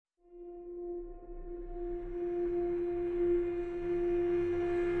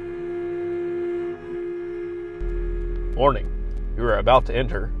Warning, you are about to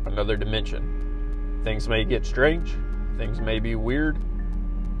enter another dimension. Things may get strange, things may be weird.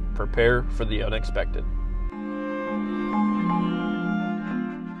 Prepare for the unexpected.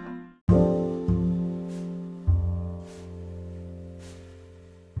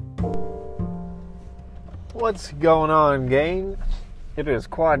 What's going on, gang? It is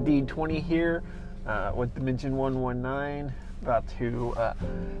Quad D20 here with Dimension 119, about to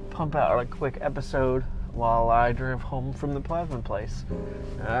pump out a quick episode while I drove home from the plasma place.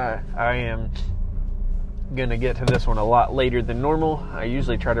 I am going to get to this one a lot later than normal. I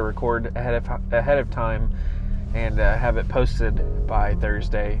usually try to record ahead of time and have it posted by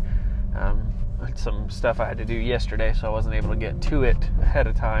Thursday. Some stuff I had to do yesterday, so I wasn't able to get to it ahead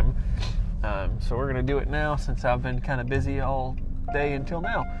of time. So we're going to do it now since I've been kind of busy all day until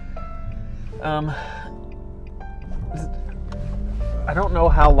now. I don't know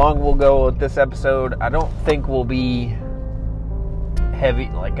how long we'll go with this episode. I don't think we'll be heavy,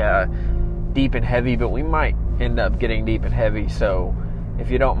 deep and heavy, but we might end up getting deep and heavy. So if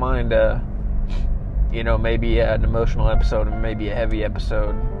you don't mind, maybe an emotional episode and maybe a heavy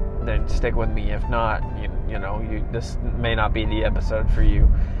episode, then stick with me. If not, this may not be the episode for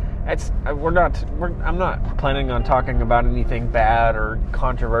you. I'm not planning on talking about anything bad or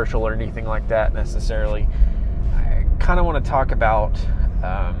controversial or anything like that necessarily. I kind of want to talk about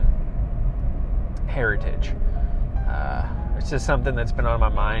heritage. It's just something that's been on my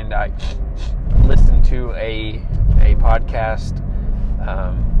mind. I listened to a podcast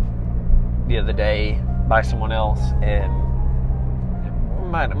the other day by someone else, and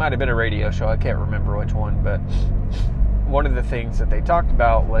it might have been a radio show. I can't remember which one, but one of the things that they talked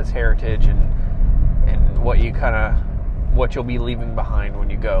about was heritage and what you'll be leaving behind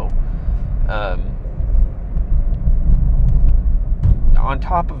when you go. On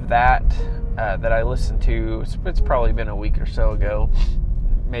top of that, that I listened to, it's probably been a week or so ago,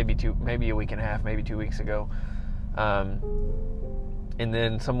 maybe a week and a half, maybe 2 weeks ago. And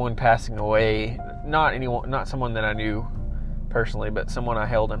then someone passing away, not someone that I knew personally, but someone I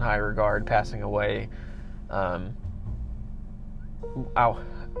held in high regard passing away.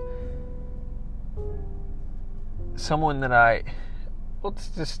 Someone that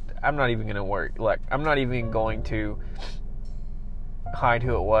I'm not even going to hide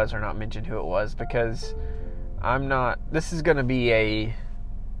who it was or not mention who it was, because this is going to be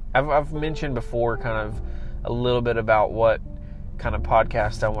I've mentioned before kind of a little bit about what kind of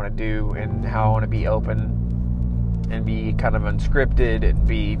podcast I want to do and how I want to be open and be kind of unscripted and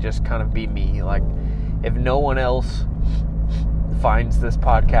be me. Like, if no one else finds this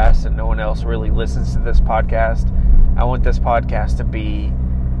podcast and no one else really listens to this podcast, I want this podcast to be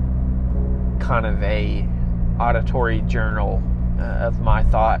kind of a auditory journal of my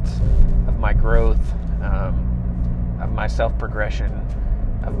thoughts, of my growth, of my self-progression,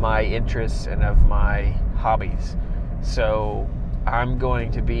 of my interests, and of my hobbies. So I'm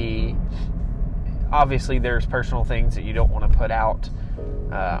going to be, obviously there's personal things that you don't want to put out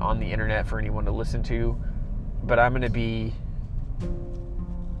on the internet for anyone to listen to, but I'm going to be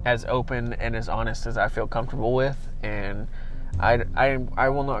as open and as honest as I feel comfortable with, and I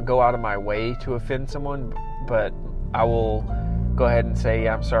will not go out of my way to offend someone, but I will go ahead and say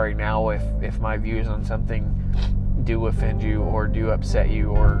I'm sorry now if my views on something do offend you or do upset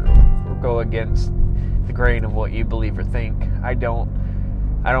you or go against the grain of what you believe or think. I don't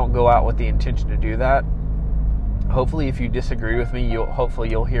go out with the intention to do that. Hopefully, if you disagree with me,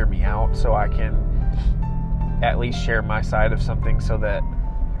 you'll hear me out so I can at least share my side of something, so that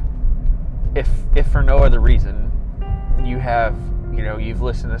if for no other reason you've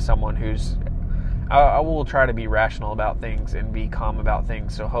listened to someone who's, I will try to be rational about things and be calm about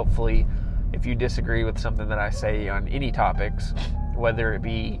things. So hopefully, if you disagree with something that I say on any topics, whether it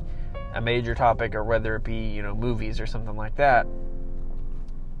be a major topic or whether it be, movies or something like that,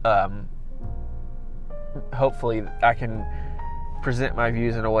 hopefully I can present my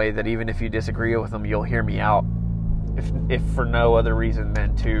views in a way that even if you disagree with them, you'll hear me out, if for no other reason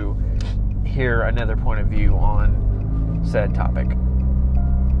than to hear another point of view on said topic.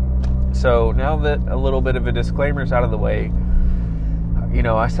 So now that a little bit of a disclaimer is out of the way,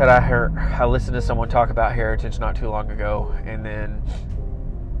 I said I listened to someone talk about heritage not too long ago, and then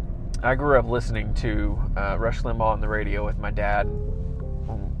I grew up listening to Rush Limbaugh on the radio with my dad.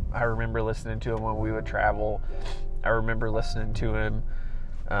 I remember listening to him when we would travel. I remember listening to him.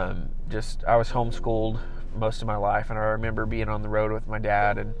 I was homeschooled most of my life, and I remember being on the road with my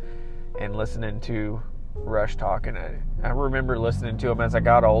dad and listening to Rush talk. And I remember listening to him as I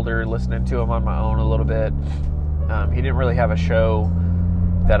got older, listening to him on my own a little bit. He didn't really have a show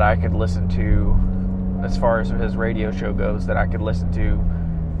that I could listen to as far as his radio show goes, that I could listen to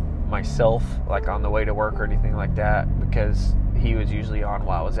myself, like on the way to work or anything like that, because he was usually on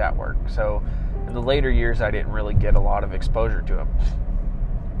while I was at work. So in the later years, I didn't really get a lot of exposure to him.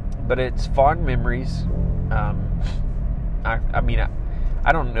 But it's fond memories. I mean,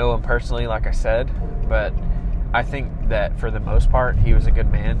 I don't know him personally, like I said, but I think that for the most part, he was a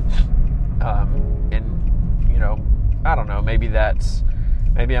good man. And, you know, I don't know, maybe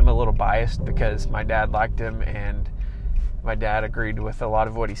I'm a little biased because my dad liked him and my dad agreed with a lot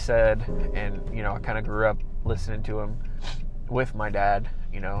of what he said. And, you know, I kind of grew up listening to him with my dad,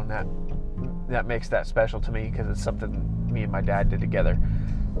 you know, and that makes that special to me because it's something me and my dad did together.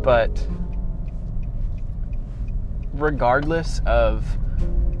 But regardless of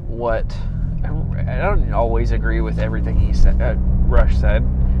what, I don't always agree with everything he said, Rush said.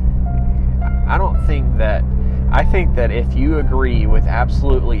 I think that if you agree with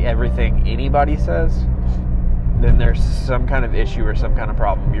absolutely everything anybody says, then there's some kind of issue or some kind of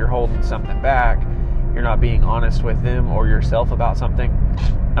problem. You're holding something back. You're not being honest with them or yourself about something.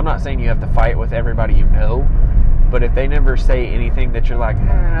 I'm not saying you have to fight with everybody you know, but if they never say anything that you're like,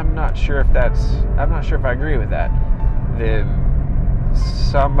 I'm not sure if I agree with that, then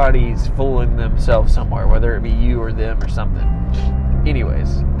somebody's fooling themselves somewhere, whether it be you or them or something.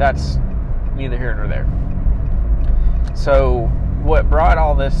 Anyways, that's neither here nor there. So what brought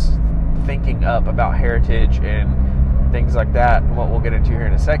all this thinking up about heritage and things like that, and what we'll get into here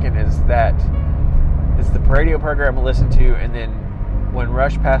in a second, is the radio program I listened to, and then when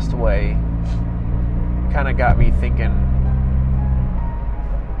Rush passed away, kind of got me thinking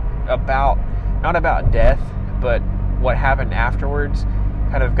about, not about death, but what happened afterwards.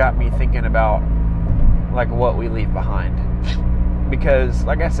 Kind of got me thinking about like what we leave behind, because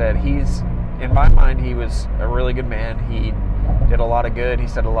like I said, in my mind, he was a really good man. He did a lot of good. He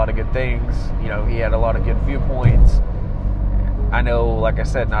said a lot of good things. You know, he had a lot of good viewpoints. I know, like I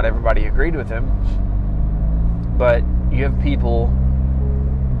said, not everybody agreed with him, but you have people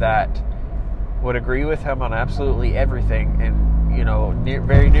that would agree with him on absolutely everything, and, you know,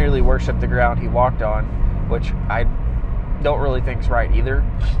 very nearly worship the ground he walked on, which I don't really think is right either.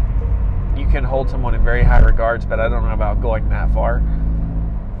 You can hold someone in very high regards, but I don't know about going that far.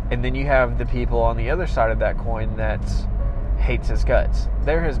 And then you have the people on the other side of that coin that hates his guts.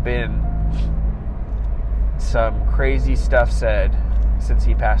 There has been some crazy stuff said since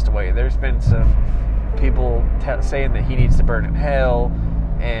he passed away. There's been some people saying that he needs to burn in hell,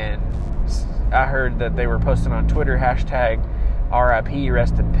 and I heard that they were posting on Twitter hashtag RIP,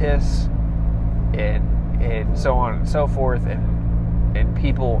 rest in piss, and so on and so forth, and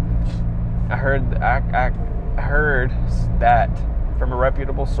people, I heard that from a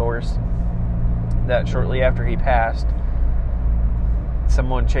reputable source that shortly after he passed,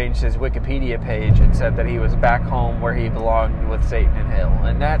 someone changed his Wikipedia page and said that he was back home where he belonged with Satan in hell.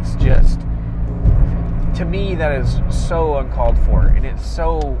 And that's just, to me, that is so uncalled for, and it's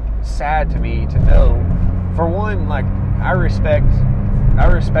so sad to me to know. For one, like, I respected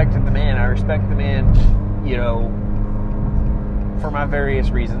the man. I respect the man, you know, for my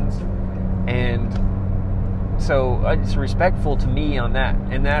various reasons, and so it's respectful to me on that,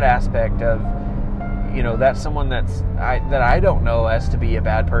 in that aspect of, you know, that's someone that I don't know as to be a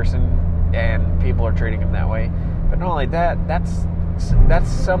bad person, and people are treating him that way. But not only that, that's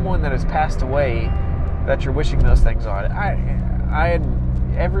someone that has passed away that you're wishing those things on.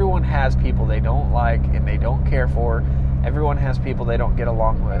 Everyone has people they don't like and they don't care for. Everyone has people they don't get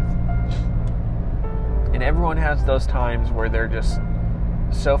along with. And everyone has those times where they're just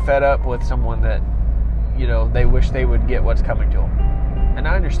so fed up with someone that, you know, they wish they would get what's coming to them. And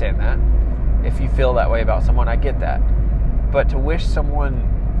I understand that. If you feel that way about someone, I get that. But to wish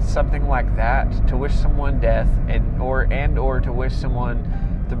someone something like that, to wish someone death, or to wish someone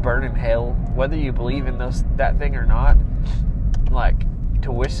to burn in hell, whether you believe in that thing or not, like,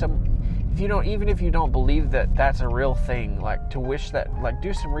 to wish even if you don't believe that that's a real thing, like, to wish that, like,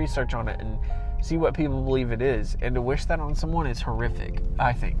 do some research on it and see what people believe it is, and to wish that on someone is horrific,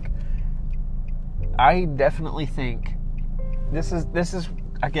 I think. I definitely think this is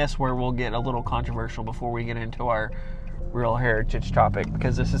I guess where we'll get a little controversial before we get into our real heritage topic,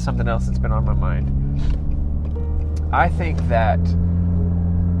 because this is something else that's been on my mind. I think that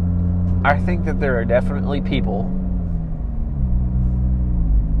there are definitely people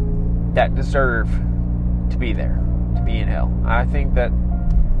that deserve to be there, to be in hell. I think that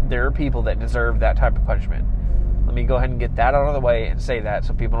there are people that deserve that type of punishment. Let me go ahead and get that out of the way and say that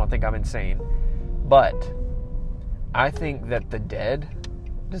so people don't think I'm insane. But I think that the dead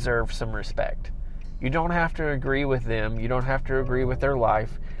deserve some respect. You don't have to agree with them. You don't have to agree with their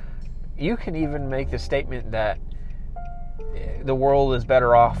life. you can even make the statement that the world is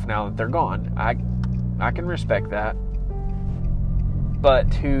better off now that they're gone. I can respect that.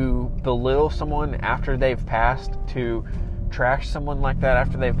 But to belittle someone after they've passed, to trash someone like that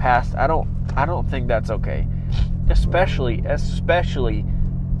after they've passed, I don't think that's okay. Especially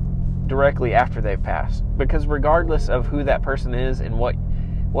directly after they've passed. Because regardless of who that person is and what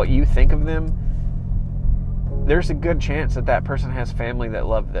you think of them, there's a good chance that person has family that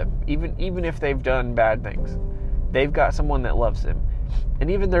love them. Even if they've done bad things, they've got someone that loves them. And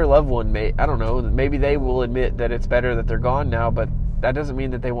even their loved one maybe they will admit that it's better that they're gone now, but that doesn't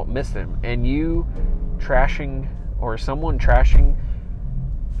mean that they won't miss them. And you trashing, or someone trashing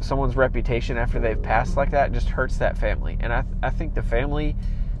someone's reputation after they've passed like that, just hurts that family. And I think the family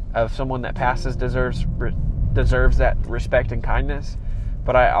of someone that passes deserves that respect and kindness.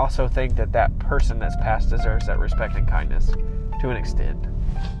 But I also think that person that's passed deserves that respect and kindness to an extent.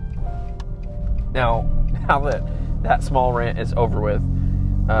 Now that small rant is over with,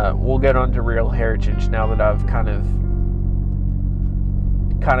 we'll get on to real heritage now that I've kind of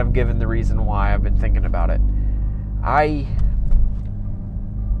given the reason why I've been thinking about it.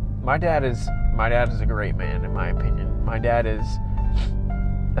 My dad is a great man, in my opinion. My dad is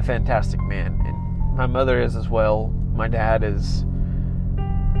a fantastic man, and my mother is as well. My dad is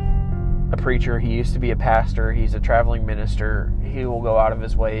a preacher. He used to be a pastor. He's a traveling minister. He will go out of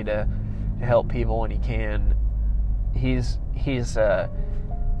his way to help people when he can. He's a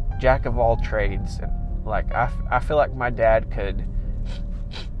jack of all trades, and I feel like my dad could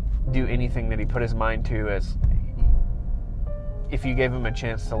do anything that he put his mind to. As if you gave him a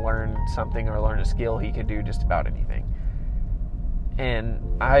chance to learn something or learn a skill, he could do just about anything.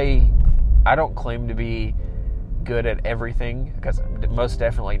 And I don't claim to be good at everything, because most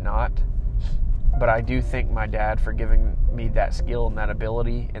definitely not. But I do thank my dad for giving me that skill and that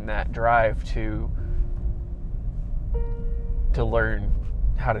ability and that drive to learn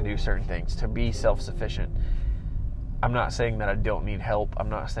how to do certain things, to be self-sufficient. I'm not saying that I don't need help. I'm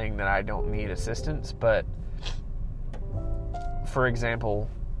not saying that I don't need assistance. But, for example,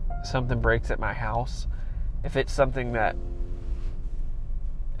 something breaks at my house. If it's something that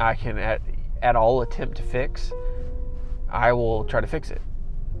I can at all attempt to fix, I will try to fix it.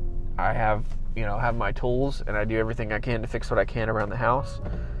 I have my tools, and I do everything I can to fix what I can around the house,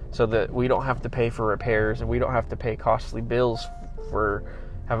 so that we don't have to pay for repairs and we don't have to pay costly bills for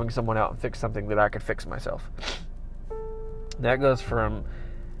having someone out and fix something that I could fix myself. That goes from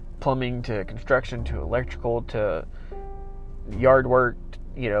plumbing to construction to electrical to yard work.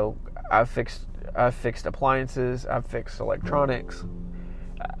 I've fixed appliances. I've fixed electronics.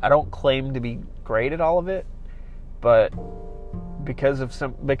 I don't claim to be great at all of it, but because of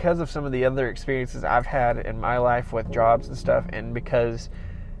some of the other experiences I've had in my life with jobs and stuff, and because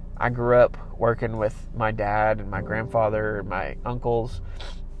I grew up working with my dad and my grandfather and my uncles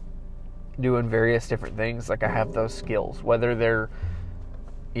doing various different things, I have those skills, whether they're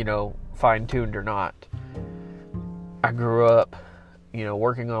fine-tuned or not. I grew up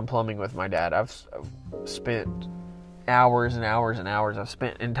working on plumbing with my dad. I've spent hours and hours and hours. I've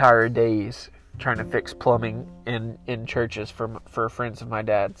spent entire days trying to fix plumbing in churches for friends of my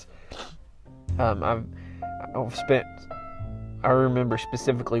dad's. I remember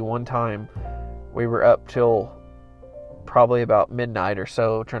specifically one time we were up till probably about midnight or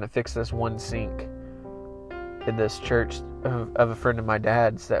so trying to fix this one sink in this church of a friend of my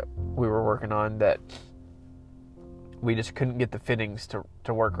dad's that we were working on, that we just couldn't get the fittings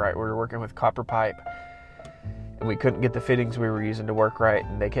to work right. We were working with copper pipe, and we couldn't get the fittings we were using to work right,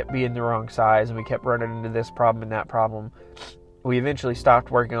 and they kept being the wrong size, and we kept running into this problem and that problem. We eventually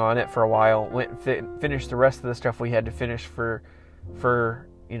stopped working on it for a while, went and finished the rest of the stuff we had to finish for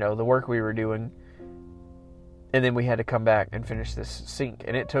the work we were doing, and then we had to come back and finish this sink,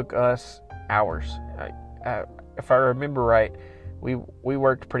 and it took us hours. If I remember right, we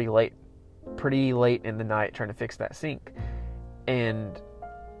worked pretty late in the night trying to fix that sink. And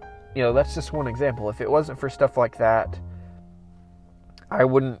that's just one example. If it wasn't for stuff like that, I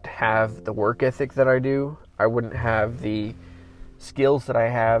wouldn't have the work ethic that I do. I wouldn't have the skills that I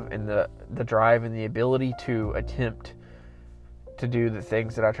have, and the drive and the ability to attempt to do the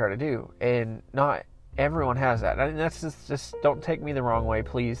things that I try to do. And not everyone has that. And that's just don't take me the wrong way,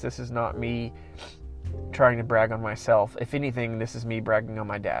 please. This is not me trying to brag on myself. If anything, this is me bragging on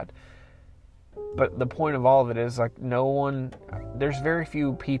my dad. But the point of all of it is, there's very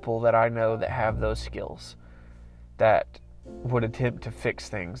few people that I know that have those skills, that would attempt to fix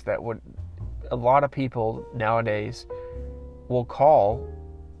things, a lot of people nowadays will call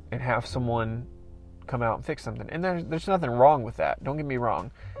and have someone come out and fix something. And there's nothing wrong with that. Don't get me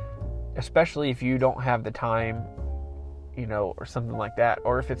wrong. especially if you don't have the time, or something like that,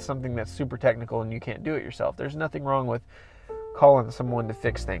 or if it's something that's super technical and you can't do it yourself. There's nothing wrong with calling someone to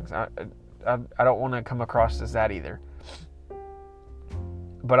fix things. I don't want to come across as that either.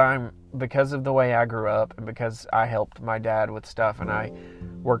 But because of the way I grew up, and because I helped my dad with stuff, and I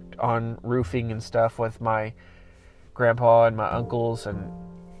worked on roofing and stuff with my grandpa and my uncles, and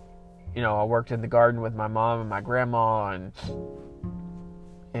I worked in the garden with my mom and my grandma,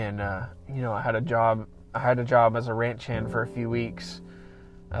 and I had a job as a ranch hand for a few weeks,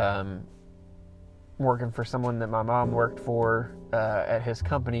 working for someone that my mom worked for at his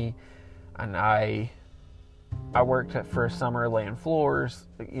company, and I worked for a summer laying floors.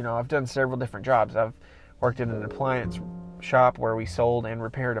 I've done several different jobs. I've worked in an appliance shop where we sold and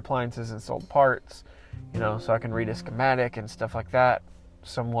repaired appliances and sold parts, so I can read a schematic and stuff like that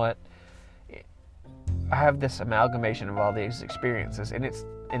somewhat. I have this amalgamation of all these experiences, and it's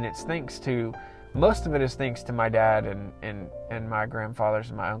thanks to, most of it is thanks to my dad and my grandfathers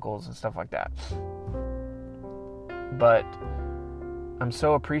and my uncles and stuff like that. But I'm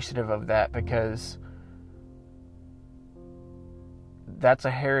so appreciative of that, because that's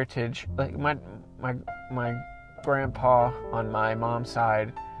a heritage. Like my grandpa on my mom's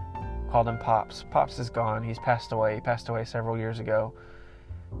side called him Pops. Pops is gone. He's passed away. He passed away several years ago.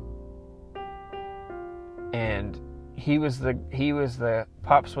 And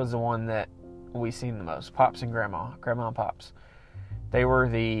Pops was the one that we seen the most. Pops and Grandma and Pops. They were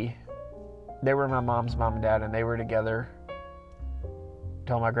my mom's mom and dad, and they were together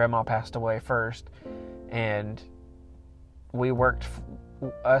till my grandma passed away first. And we worked,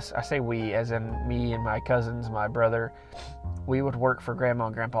 I say we, as in me and my cousins, my brother, we would work for Grandma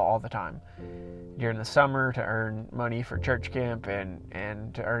and Grandpa all the time during the summer to earn money for church camp,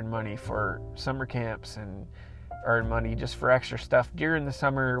 and to earn money for summer camps, and earn money just for extra stuff. During the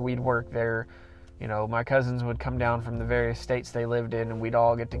summer, we'd work there. My cousins would come down from the various states they lived in, and we'd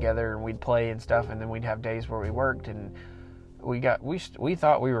all get together and we'd play and stuff, and then we'd have days where we worked, and we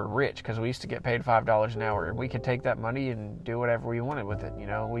thought we were rich because we used to get paid $5 an hour, and we could take that money and do whatever we wanted with it.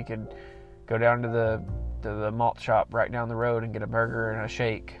 We could go down to the malt shop right down the road and get a burger and a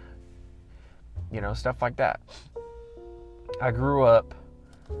shake, stuff like that. I grew up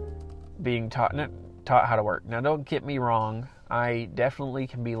being taught how to work. Now, don't get me wrong, I definitely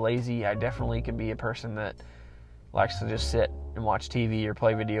can be lazy. I definitely can be a person that likes to just sit and watch TV or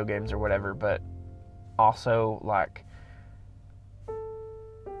play video games or whatever, but also,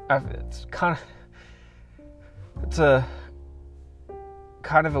 it's a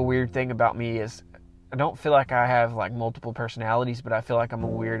kind of a weird thing about me is I don't feel like I have multiple personalities, but I feel like I'm a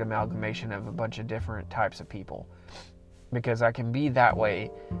weird amalgamation of a bunch of different types of people, because I can be that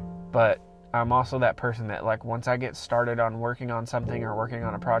way, but I'm also that person that once I get started on working on something or working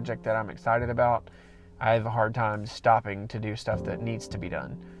on a project that I'm excited about, I have a hard time stopping to do stuff that needs to be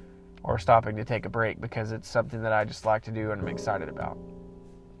done, or stopping to take a break, because it's something that I just like to do and I'm excited about.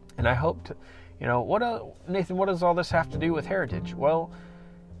 And I hope to, Nathan, what does all this have to do with heritage? Well,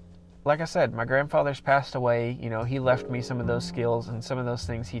 like I said, my grandfather's passed away. He left me some of those skills and some of those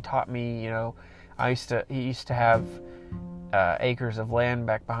things he taught me. He used to have acres of land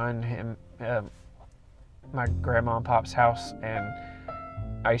back behind him, my grandma and pop's house, and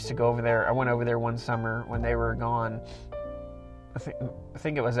I used to go over there. I went over there one summer when they were gone. I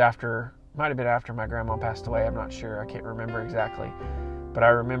think it was might have been after my grandma passed away. I'm not sure. I can't remember exactly. But I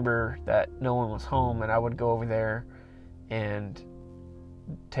remember that no one was home, and I would go over there and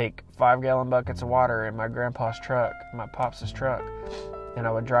take 5-gallon buckets of water in my grandpa's truck, my pop's truck, and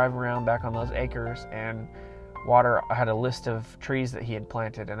I would drive around back on those acres and water. I had a list of trees that he had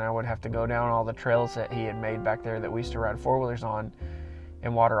planted, and I would have to go down all the trails that he had made back there that we used to ride four-wheelers on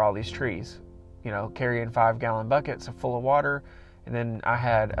and water all these trees, carrying 5-gallon buckets full of water. And then I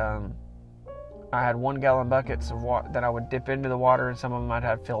had 1-gallon buckets of water that I would dip into the water, and some of them I'd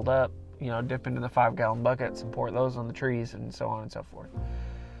have filled up, dip into the 5-gallon buckets and pour those on the trees, and so on and so forth.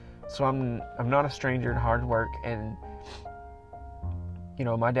 So I'm not a stranger to hard work, and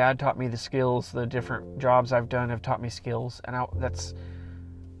my dad taught me the skills. The different jobs I've done have taught me skills, and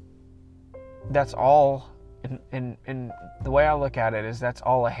that's all. And the way I look at it is that's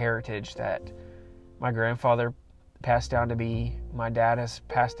all a heritage that my grandfather passed down to me. My dad has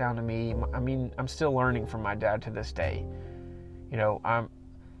passed down to me. I'm still learning from my dad to this day.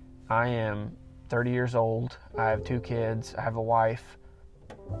 I am 30 years old. I have 2 kids. I have a wife.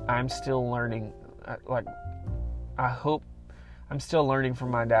 I'm still learning. I hope I'm still learning from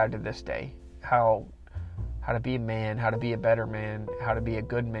my dad to this day how to be a man, how to be a better man, how to be a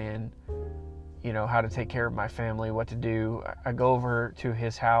good man, how to take care of my family, what to do. I go over to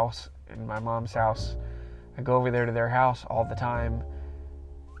his house in my mom's house. I go over there to their house all the time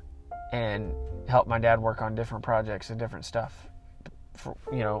and help my dad work on different projects and different stuff.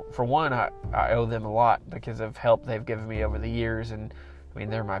 For one, I owe them a lot because of help they've given me over the years, and I mean,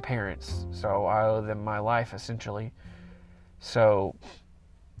 they're my parents, so I owe them my life essentially. So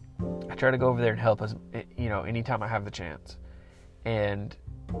I try to go over there and help us, anytime I have the chance. And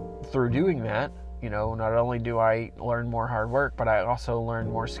through doing that, not only do I learn more hard work, but I also learn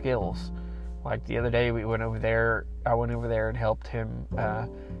more skills. Like the other day, I went over there and helped him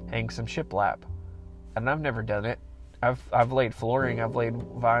hang some shiplap, and I've never done it. I've laid flooring, I've laid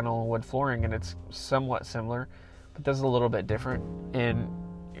vinyl and wood flooring, and it's somewhat similar, but that's a little bit different. And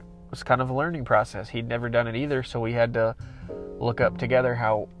it was kind of a learning process. He'd never done it either, so we had to look up together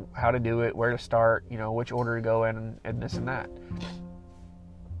how to do it, where to start, which order to go in, and this and that.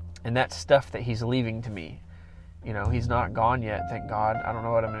 And that's stuff that he's leaving to me. He's not gone yet, thank God. I don't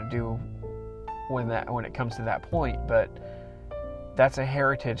know what I'm going to do when it comes to that point, but that's a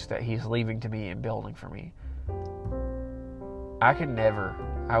heritage that he's leaving to me and building for me.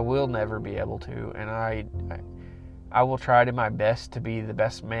 I will never be able to, and I will try to my best to be the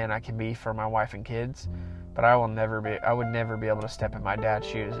best man I can be for my wife and kids, but I would never be able to step in my dad's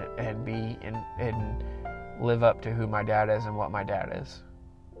shoes and be and live up to who my dad is and what my dad is.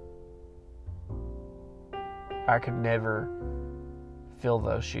 I could never fill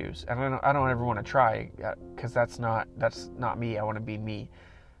those shoes, and I don't ever want to try, because that's not me. I want to be me,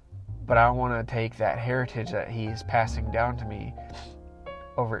 but I want to take that heritage that he's passing down to me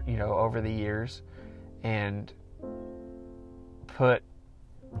over the years, and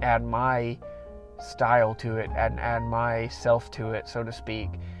add my style to it and add myself to it, so to speak,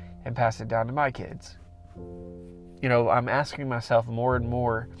 and pass it down to my kids. I'm asking myself more and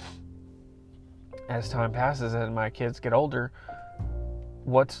more as time passes and my kids get older,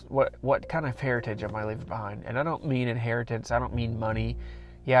 what kind of heritage am I leaving behind? And I don't mean inheritance, I don't mean money.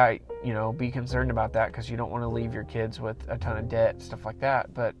 Yeah, be concerned about that, because you don't want to leave your kids with a ton of debt, stuff like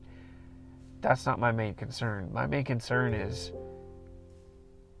that, but that's not my main concern. My main concern is,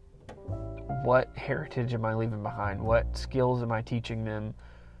 what heritage am I leaving behind? What skills am I teaching them?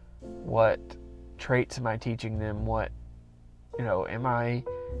 What traits am I teaching them? Am I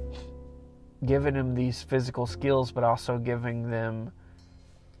giving them these physical skills, but also giving them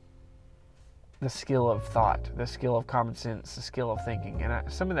the skill of thought, the skill of common sense, the skill of thinking?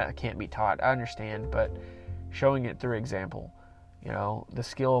 And some of that can't be taught, I understand, but showing it through example, the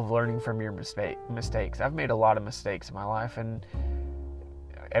skill of learning from your mistakes. I've made a lot of mistakes in my life, and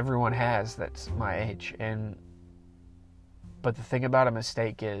everyone has that's my age. But the thing about a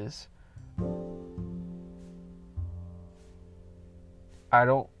mistake is, I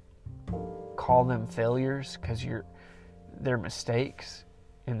don't call them failures because they're mistakes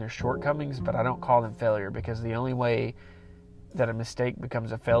and they're shortcomings, but I don't call them failure, because the only way that a mistake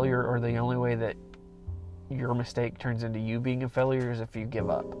becomes a failure, or the only way that your mistake turns into you being a failure, is if you give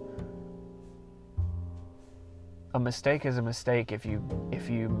up. A mistake is a mistake if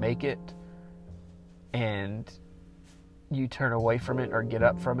you make it and you turn away from it or get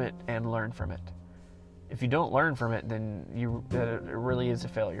up from it and learn from it. If you don't learn from it, then it really is a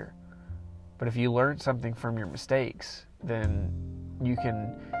failure. But if you learn something from your mistakes, then you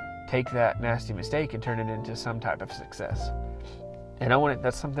can take that nasty mistake and turn it into some type of success. And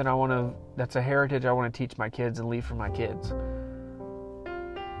that's a heritage I want to teach my kids and leave for my kids.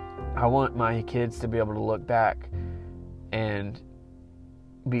 I want my kids to be able to look back and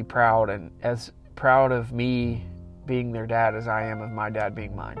be proud, and as proud of me being their dad as I am of my dad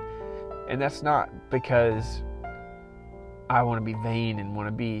being mine. And that's not because I want to be vain and want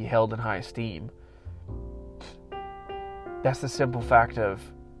to be held in high esteem. That's the simple fact of,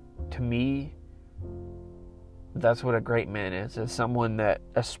 to me, that's what a great man is someone that,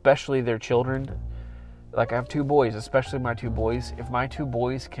 especially their children, like I have 2 boys, especially my 2 boys, if my 2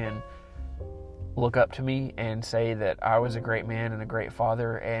 boys can look up to me and say that I was a great man and a great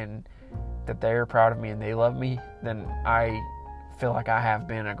father, and that they're proud of me and they love me, then I feel like I have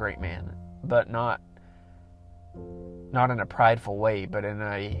been a great man. But not in a prideful way, but in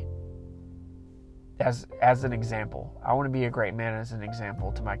as an example. I want to be a great man as an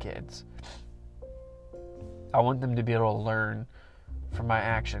example to my kids. I want them to be able to learn from my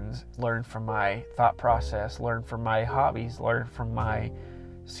actions, learn from my thought process, learn from my hobbies, learn from my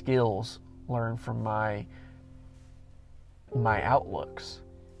skills, learn from my outlooks.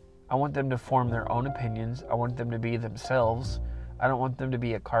 I want them to form their own opinions. I want them to be themselves. I don't want them to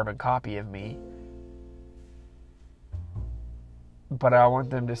be a carbon copy of me. But I want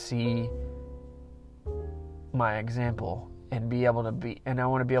them to see my example and be able to be, and I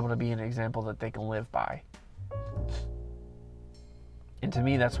want to be able to be an example that they can live by. And to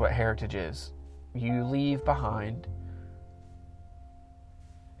me, that's what heritage is. You leave behind,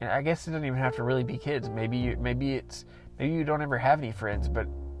 and I guess it doesn't even have to really be kids. Maybe you don't ever have any friends, but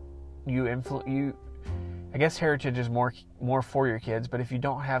I guess heritage is more for your kids. But if you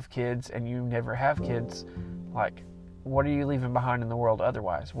don't have kids and you never have kids, like, what are you leaving behind in the world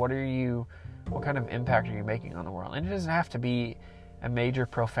otherwise? What kind of impact are you making on the world? And it doesn't have to be a major,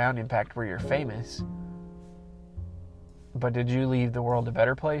 profound impact where you're famous. But did you leave the world a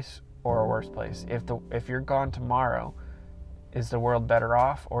better place or a worse place? If you're gone tomorrow, is the world better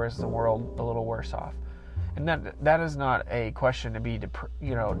off or is the world a little worse off? And that is not a question to be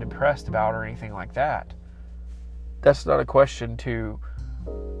depressed about or anything like that. That's not a question to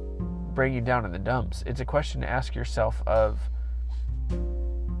bring you down in the dumps. It's a question to ask yourself of,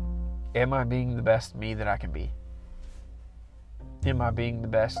 am I being the best me that I can be? Am I being the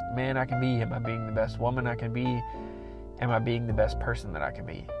best man I can be? Am I being the best woman I can be? Am I being the best person that I can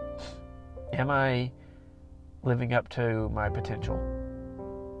be? Am I living up to my potential?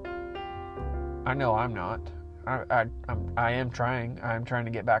 I know I'm not. I am trying. I'm trying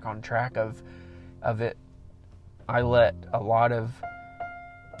to get back on track of it. I let a lot of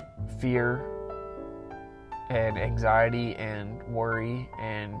fear and anxiety and worry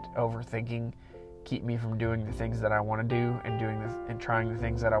and overthinking keep me from doing the things that I want to do and trying the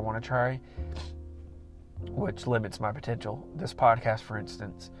things that I want to try, which limits my potential. This podcast, for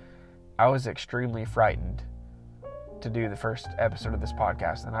instance, I was extremely frightened to do the first episode of this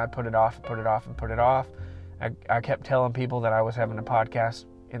podcast, and I put it off. I kept telling people that I was having a podcast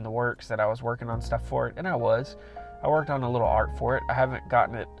in the works, that I was working on stuff for it, and I worked on a little art for it. I haven't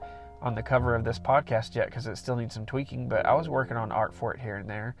gotten it on the cover of this podcast yet because it still needs some tweaking, but I was working on art for it here and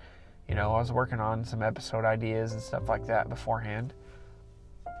there. I was working on some episode ideas and stuff like that beforehand,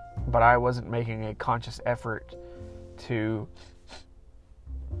 but I wasn't making a conscious effort to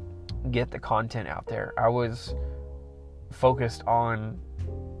get the content out there. I was focused on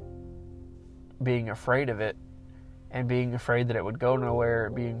being afraid of it and being afraid that it would go nowhere,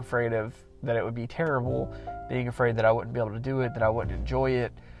 being afraid of that it would be terrible, being afraid that I wouldn't be able to do it, that I wouldn't enjoy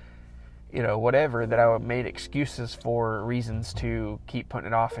it, whatever, that I made excuses for reasons to keep putting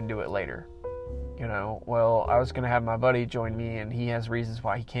it off and do it later. Well, I was going to have my buddy join me, and he has reasons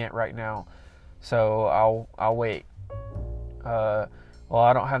why he can't right now, so I'll wait. Well,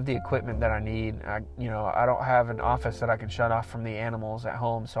 I don't have the equipment that I need. I don't have an office that I can shut off from the animals at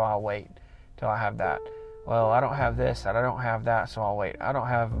home, so I'll wait till I have that. Well, I don't have this and I don't have that, so I'll wait. I don't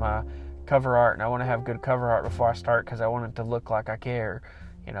have my cover art, and I want to have good cover art before I start because I want it to look like I care.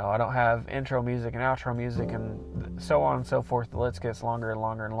 I don't have intro music and outro music and so on and so forth. The list gets longer and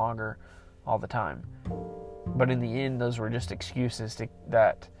longer and longer all the time. But in the end, those were just excuses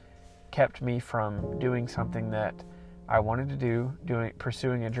that kept me from doing something that I wanted to do,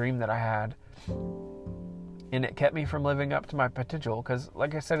 pursuing a dream that I had. And it kept me from living up to my potential because,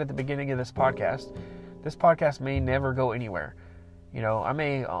 like I said at the beginning of this podcast may never go anywhere. I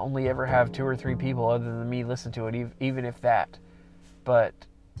may only ever have 2 or 3 people other than me listen to it, even if that. But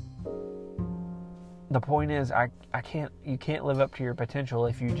the point is, you can't live up to your potential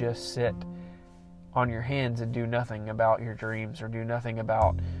if you just sit on your hands and do nothing about your dreams or do nothing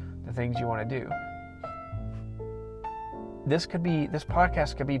about the things you want to do. This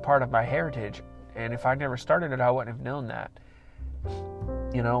podcast could be part of my heritage, and if I never started it, I wouldn't have known that.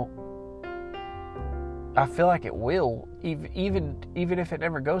 I feel like it will, even if it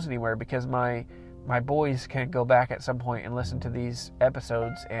never goes anywhere, because my boys can go back at some point and listen to these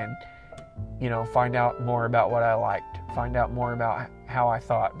episodes and, find out more about what I liked, find out more about how I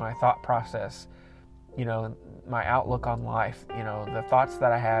thought, my thought process, my outlook on life, the thoughts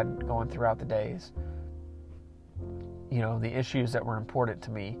that I had going throughout the days, the issues that were important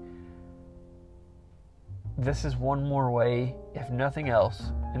to me. This is one more way, if nothing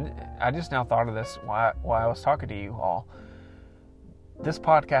else, and I just now thought of this while I was talking to you all. This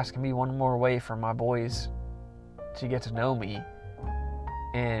podcast can be one more way for my boys to get to know me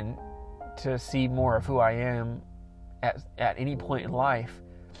and to see more of who I am at any point in life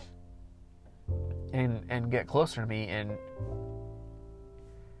and get closer to me and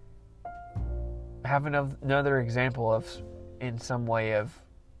have another example of, in some way, of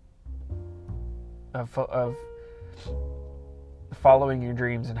following your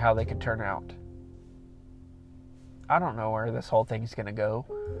dreams and how they could turn out. I don't know where this whole thing's going to go.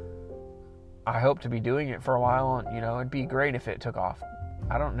 I hope to be doing it for a while, and it'd be great if it took off.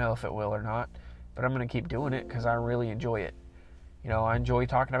 I don't know if it will or not, but I'm going to keep doing it because I really enjoy it. I enjoy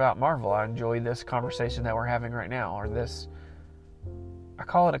talking about Marvel. I enjoy this conversation that we're having right now, or this. I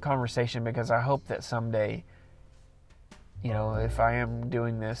call it a conversation because I hope that someday, if I am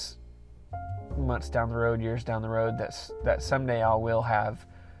doing this months down the road, years down the road, that someday I will have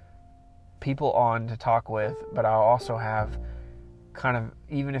people on to talk with, but I'll also have kind of,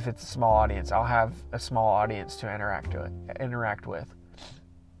 even if it's a small audience, I'll have a small audience to interact with.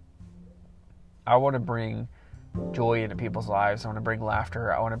 I want to bring joy into people's lives. I want to bring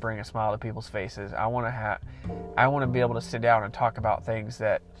laughter. I want to bring a smile to people's faces. I want to be able to sit down and talk about things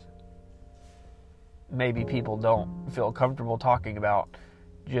that maybe people don't feel comfortable talking about,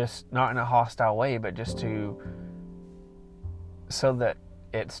 just not in a hostile way, but just so that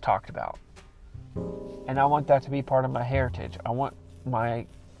it's talked about. And I want that to be part of my heritage. I want my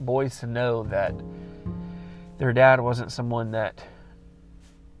boys to know that their dad wasn't someone that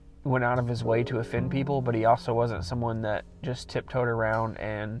went out of his way to offend people, but he also wasn't someone that just tiptoed around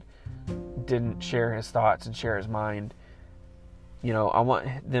and didn't share his thoughts and share his mind. I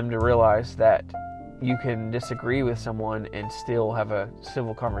want them to realize that you can disagree with someone and still have a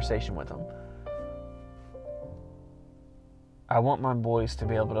civil conversation with them. I want my boys to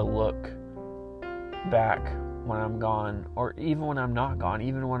be able to look back when I'm gone, or even when I'm not gone,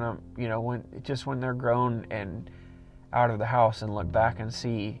 even when I'm, when they're grown and out of the house, and look back and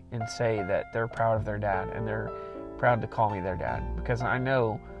see and say that they're proud of their dad, and they're proud to call me their dad, because I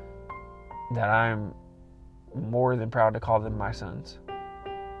know that I'm more than proud to call them my sons.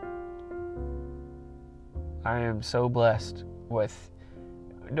 I am so blessed with,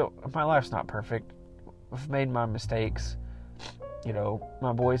 my life's not perfect. I've made my mistakes.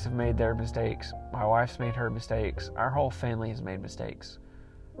 My boys have made their mistakes. My wife's made her mistakes. Our whole family has made mistakes.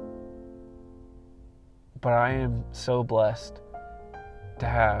 But I am so blessed to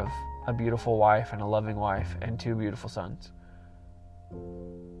have a beautiful wife and a loving wife and 2 beautiful sons.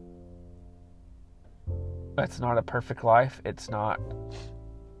 It's not a perfect life. It's not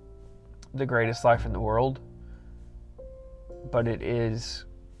the greatest life in the world. But it is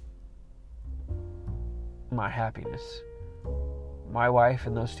my happiness. My wife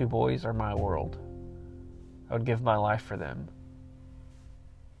and those 2 boys are my world. I would give my life for them.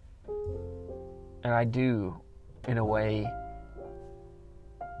 And I do, in a way,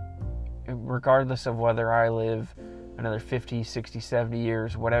 regardless of whether I live another 50, 60, 70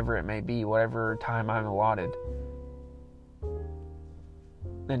 years, whatever it may be, whatever time I'm allotted.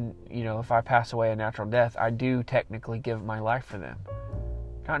 Then, if I pass away a natural death, I do technically give my life for them.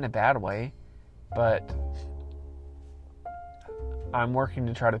 Not in a bad way, but I'm working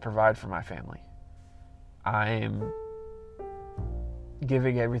to try to provide for my family. I'm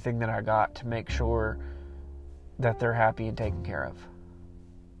giving everything that I got to make sure that they're happy and taken care of.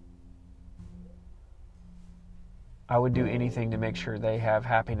 I would do anything to make sure they have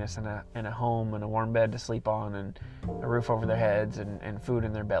happiness in a home and a warm bed to sleep on and a roof over their heads and food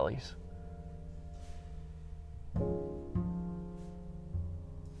in their bellies.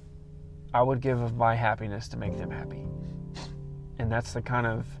 I would give of my happiness to make them happy. And that's the kind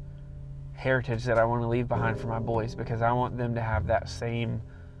of heritage that I want to leave behind for my boys, because I want them to have that same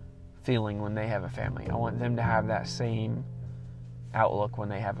feeling when they have a family. I want them to have that same outlook when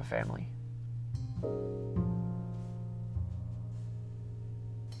they have a family.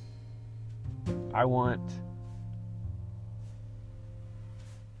 I want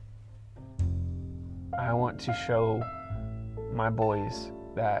to show my boys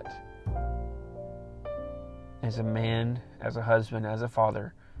that as a man, as a husband, as a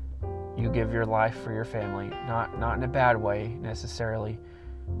father, you give your life for your family. Not in a bad way necessarily.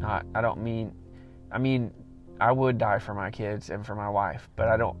 I mean I would die for my kids and for my wife, but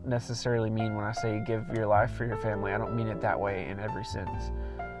I don't necessarily mean when I say give your life for your family, I don't mean it that way in every sense.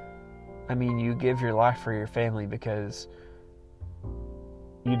 I mean, you give your life for your family because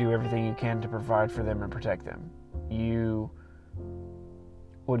you do everything you can to provide for them and protect them. You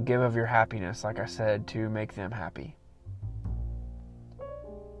would give of your happiness, like I said, to make them happy.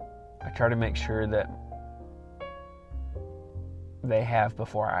 I try to make sure that they have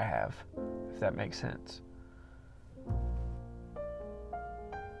before I have, if that makes sense.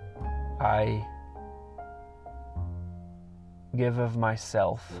 I give of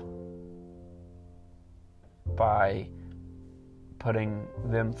myself by putting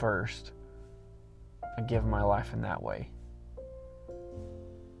them first. I give my life in that way.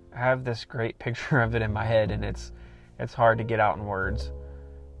 I have this great picture of it in my head, and it's hard to get out in words.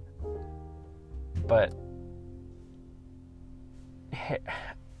 But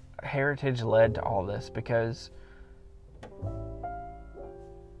heritage led to all this because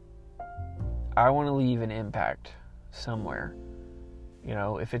I want to leave an impact somewhere.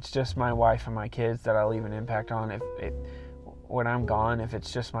 If it's just my wife and my kids that I leave an impact on, when I'm gone, if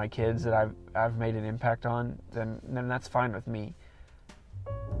it's just my kids that I've made an impact on, then that's fine with me.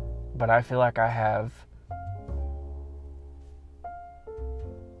 But I feel like I have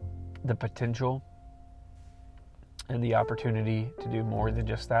the potential and the opportunity to do more than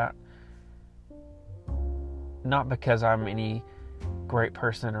just that. Not because I'm any great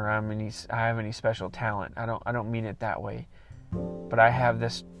person or I have any special talent. I don't mean it that way. But I have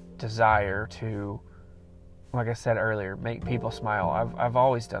this desire to, like I said earlier, make people smile. I've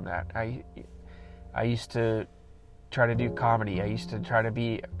always done that. I used to try to do comedy. I used to try to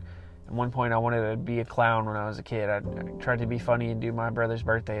be, at one point I wanted to be a clown when I was a kid. I tried to be funny and do my brother's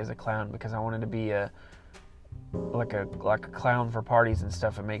birthday as a clown because I wanted to be like a clown for parties and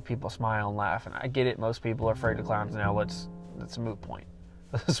stuff and make people smile and laugh. And I get it, most people are afraid of clowns now. That's a moot point.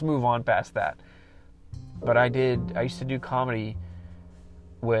 Let's move on past that. But I used to do comedy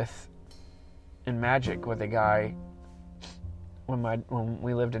in Magic with a guy when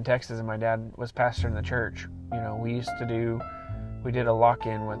we lived in Texas and my dad was pastor in the church. We did a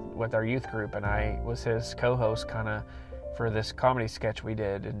lock-in with our youth group, and I was his co-host kind of for this comedy sketch we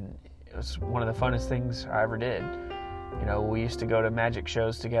did, and it was one of the funnest things I ever did. We used to go to magic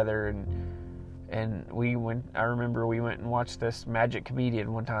shows together, and I remember we went and watched this magic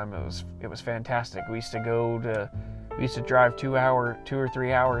comedian one time. It was fantastic. We used to drive 2 or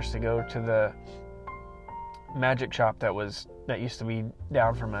 3 hours to go to the magic shop that used to be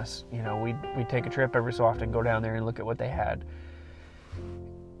down from us. We'd take a trip every so often, go down there and look at what they had.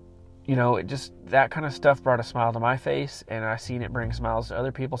 It just, that kind of stuff brought a smile to my face, and I seen it bring smiles to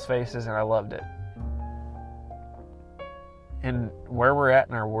other people's faces, and I loved it. And where we're at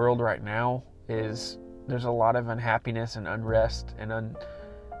in our world right now is there's a lot of unhappiness and unrest and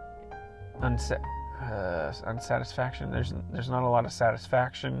unsatisfaction. There's not a lot of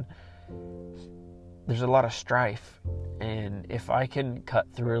satisfaction. There's a lot of strife, and if I can cut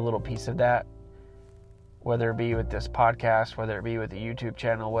through a little piece of that, whether it be with this podcast, whether it be with the YouTube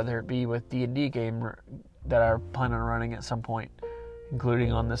channel, whether it be with D&D game that I plan on running at some point,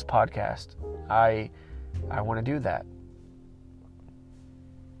 including on this podcast, I want to do that.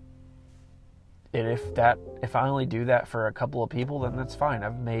 And if I only do that for a couple of people, then that's fine.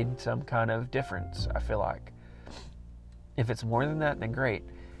 I've made some kind of difference, I feel like. If it's more than that, then great.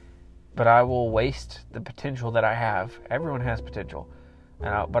 But I will waste the potential that I have. Everyone has potential.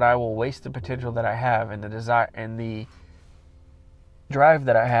 But I will waste the potential that I have and the desire and the drive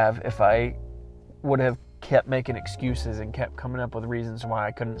that I have if I would have kept making excuses and kept coming up with reasons why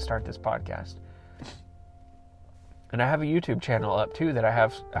I couldn't start this podcast. And I have a YouTube channel up too that I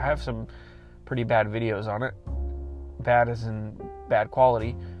have some pretty bad videos on it. Bad as in bad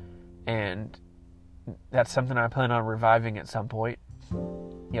quality. And that's something I plan on reviving at some point.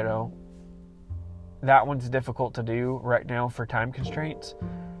 That one's difficult to do right now for time constraints,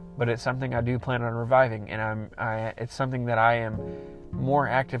 but it's something I do plan on reviving, and it's something that I am more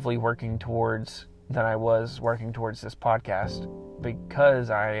actively working towards than I was working towards this podcast,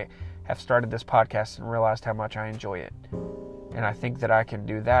 because I have started this podcast and realized how much I enjoy it. And I think that I can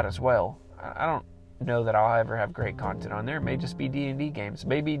do that as well. I don't know that I'll ever have great content on there. It may just be D&D games.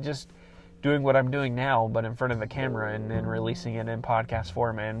 Maybe just doing what I'm doing now, but in front of a camera and then releasing it in podcast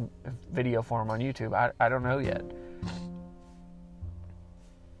form and video form on YouTube. I don't know yet.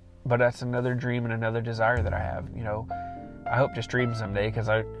 But that's another dream and another desire that I have. I hope to stream someday, because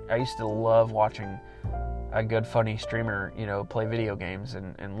I used to love watching a good, funny streamer, play video games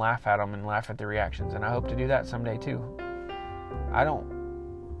and laugh at them and laugh at the reactions. And I hope to do that someday too. I don't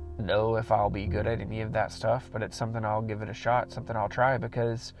know if I'll be good at any of that stuff, but it's something I'll give it a shot, something I'll try,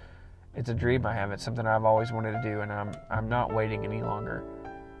 because it's a dream I have. It's something I've always wanted to do, and I'm not waiting any longer.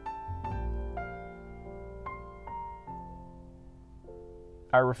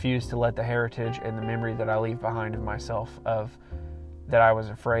 I refuse to let the heritage and the memory that I leave behind of myself, of that I was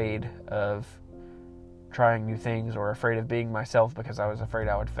afraid of trying new things or afraid of being myself because I was afraid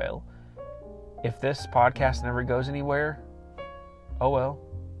I would fail. If this podcast never goes anywhere, oh well.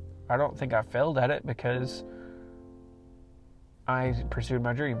 I don't think I failed at it because I pursued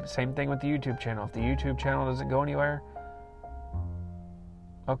my dream. Same thing with the YouTube channel. If the YouTube channel doesn't go anywhere,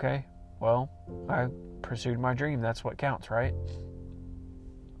 okay, well, I pursued my dream. That's what counts, right?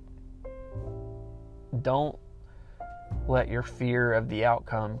 Don't let your fear of the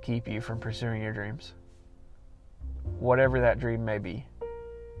outcome keep you from pursuing your dreams, whatever that dream may be.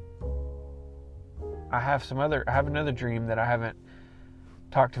 I have another dream that I haven't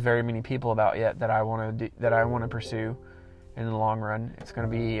talked to very many people about yet that I want to pursue in the long run. It's going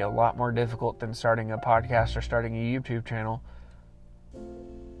to be a lot more difficult than starting a podcast or starting a YouTube channel,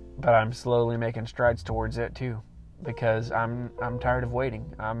 but I'm slowly making strides towards it too, because I'm tired of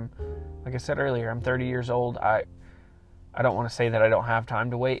waiting. Like I said earlier, I'm 30 years old. I don't want to say that I don't have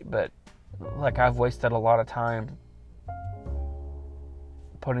time to wait, but like I've wasted a lot of time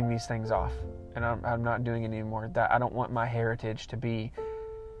putting these things off, and I'm not doing it anymore. That I don't want my heritage to be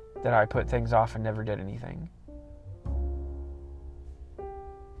that I put things off and never did anything.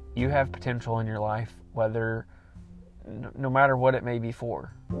 You have potential in your life, whether no matter what it may be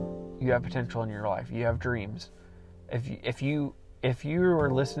for. You have potential in your life. You have dreams. If you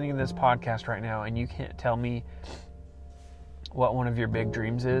are listening to this podcast right now and you can't tell me what one of your big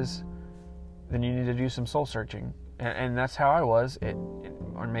dreams is, then you need to do some soul searching. And that's how I was.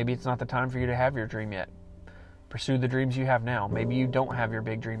 Or maybe it's not the time for you to have your dream yet. Pursue the dreams you have now. Maybe you don't have your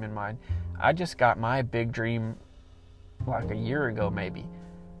big dream in mind. I just got my big dream like a year ago, maybe.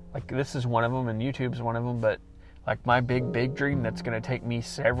 Like this is one of them, and YouTube's one of them, but like my big dream that's going to take me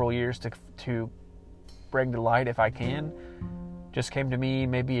several years to bring to light if I can, just came to me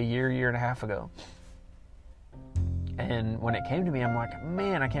maybe a year and a half ago. And when it came to me, I'm like,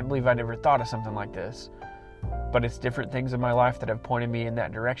 man, I can't believe I never thought of something like this. But it's different things in my life that have pointed me in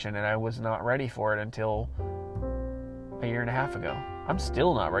that direction, and I was not ready for it until a year and a half ago. I'm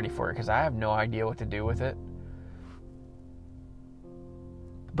still not ready for it because I have no idea what to do with it.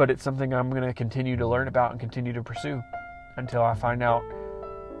 But it's something I'm going to continue to learn about and continue to pursue until I find out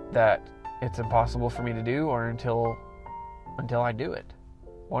that it's impossible for me to do, or until I do it.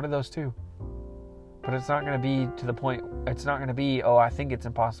 One of those two. But it's not going to be to the point, it's not going to be, oh, I think it's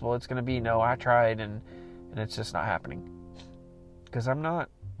impossible. It's going to be, no, I tried and it's just not happening. Because I'm not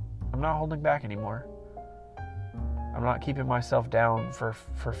holding back anymore. I'm not keeping myself down for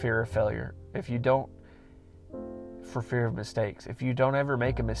fear of failure. For fear of mistakes. If you don't ever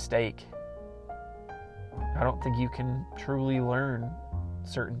make a mistake, I don't think you can truly learn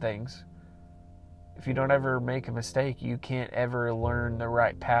certain things. If you don't ever make a mistake, you can't ever learn the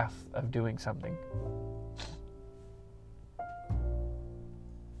right path of doing something.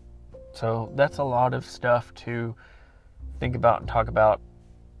 So that's a lot of stuff to think about and talk about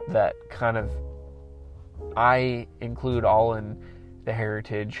that kind of I include all in the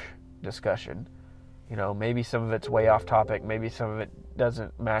heritage discussion. You know, maybe some of it's way off topic, maybe some of it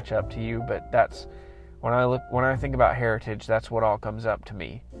doesn't match up to you, but that's when I think about heritage, that's what all comes up to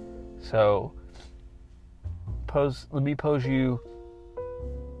me. So let me pose you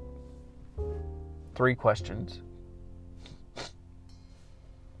 3 questions.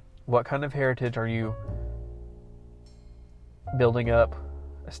 What kind of heritage are you building up,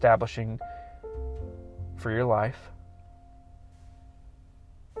 establishing for your life?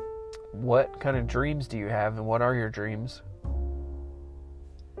 What kind of dreams do you have, and what are your dreams?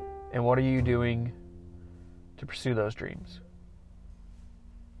 And what are you doing to pursue those dreams?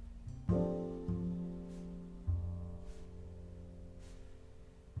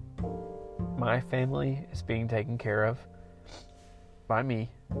 My family is being taken care of by me.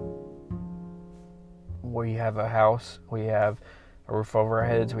 We have a house, we have a roof over our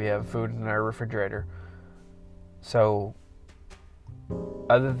heads, we have food in our refrigerator. So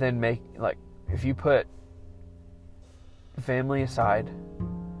other than if you put family aside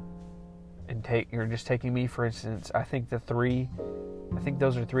and you're just taking me for instance, I think those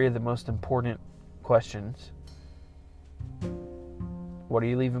are 3 of the most important questions. What are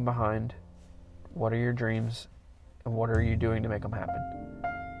you leaving behind? What are your dreams? And what are you doing to make them happen?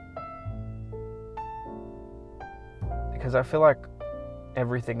 Because I feel like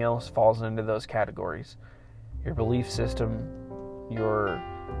everything else falls into those categories. Your belief system, your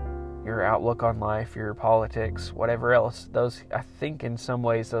outlook on life, your politics, whatever else. Those, I think in some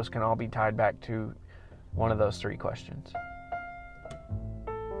ways, those can all be tied back to one of those 3 questions.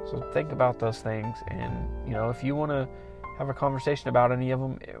 So think about those things, and if you want to have a conversation about any of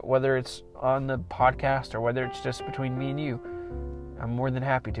them, whether it's on the podcast or whether it's just between me and you, I'm more than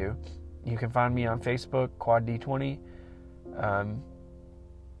happy to. You can find me on Facebook, Quad D20.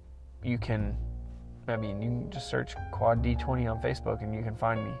 You can just search Quad D20 on Facebook and you can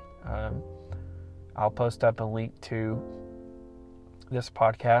find me. I'll post up a link to this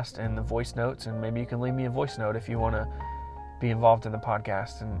podcast and the voice notes, and maybe you can leave me a voice note if you want to be involved in the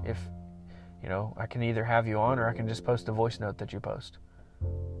podcast. And if I can either have you on, or I can just post a voice note that you post.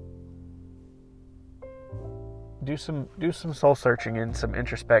 Do some soul searching and some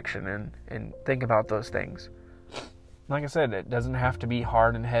introspection and think about those things. Like I said, it doesn't have to be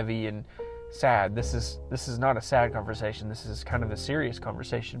hard and heavy and sad. This is not a sad conversation. This is kind of a serious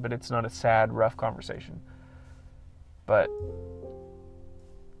conversation, but it's not a sad, rough conversation. But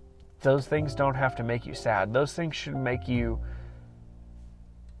those things don't have to make you sad. Those things should make you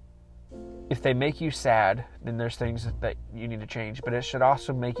if they make you sad, then there's things that you need to change. But it should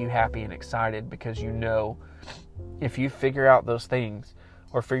also make you happy and excited, because you know if you figure out those things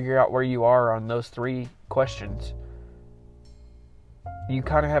or figure out where you are on those 3 questions, you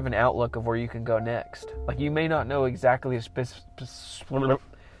kind of have an outlook of where you can go next. Like, you may not know exactly the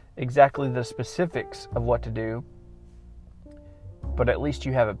specifics of what to do, but at least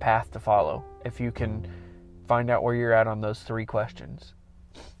you have a path to follow. If you can find out where you're at on those 3 questions,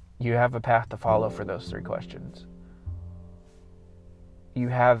 you have a path to follow for those 3 questions. You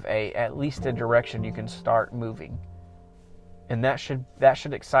have at least a direction you can start moving. And that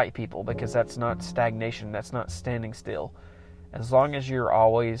should excite people, because that's not stagnation, that's not standing still. As long as you're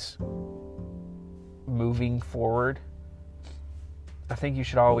always moving forward, I think you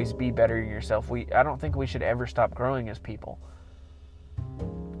should always be bettering yourself. I don't think we should ever stop growing as people.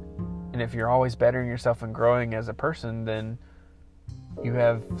 And if you're always bettering yourself and growing as a person, then you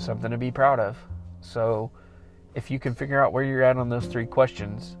have something to be proud of. So if you can figure out where you're at on those 3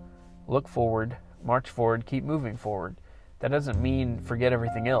 questions, look forward, march forward, keep moving forward. That doesn't mean forget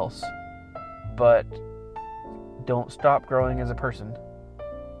everything else, but don't stop growing as a person.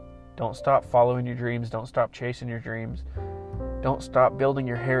 Don't stop following your dreams. Don't stop chasing your dreams. Don't stop building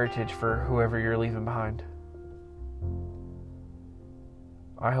your heritage for whoever you're leaving behind.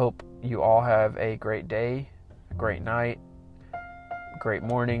 I hope you all have a great day, a great night, great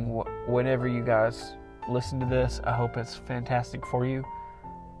morning, whenever you guys listen to this. I hope it's fantastic for you.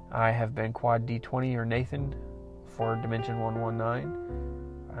 I have been Quad D20, or Nathan, for Dimension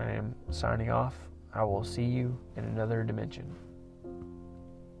 119. I am signing off. I will see you in another dimension.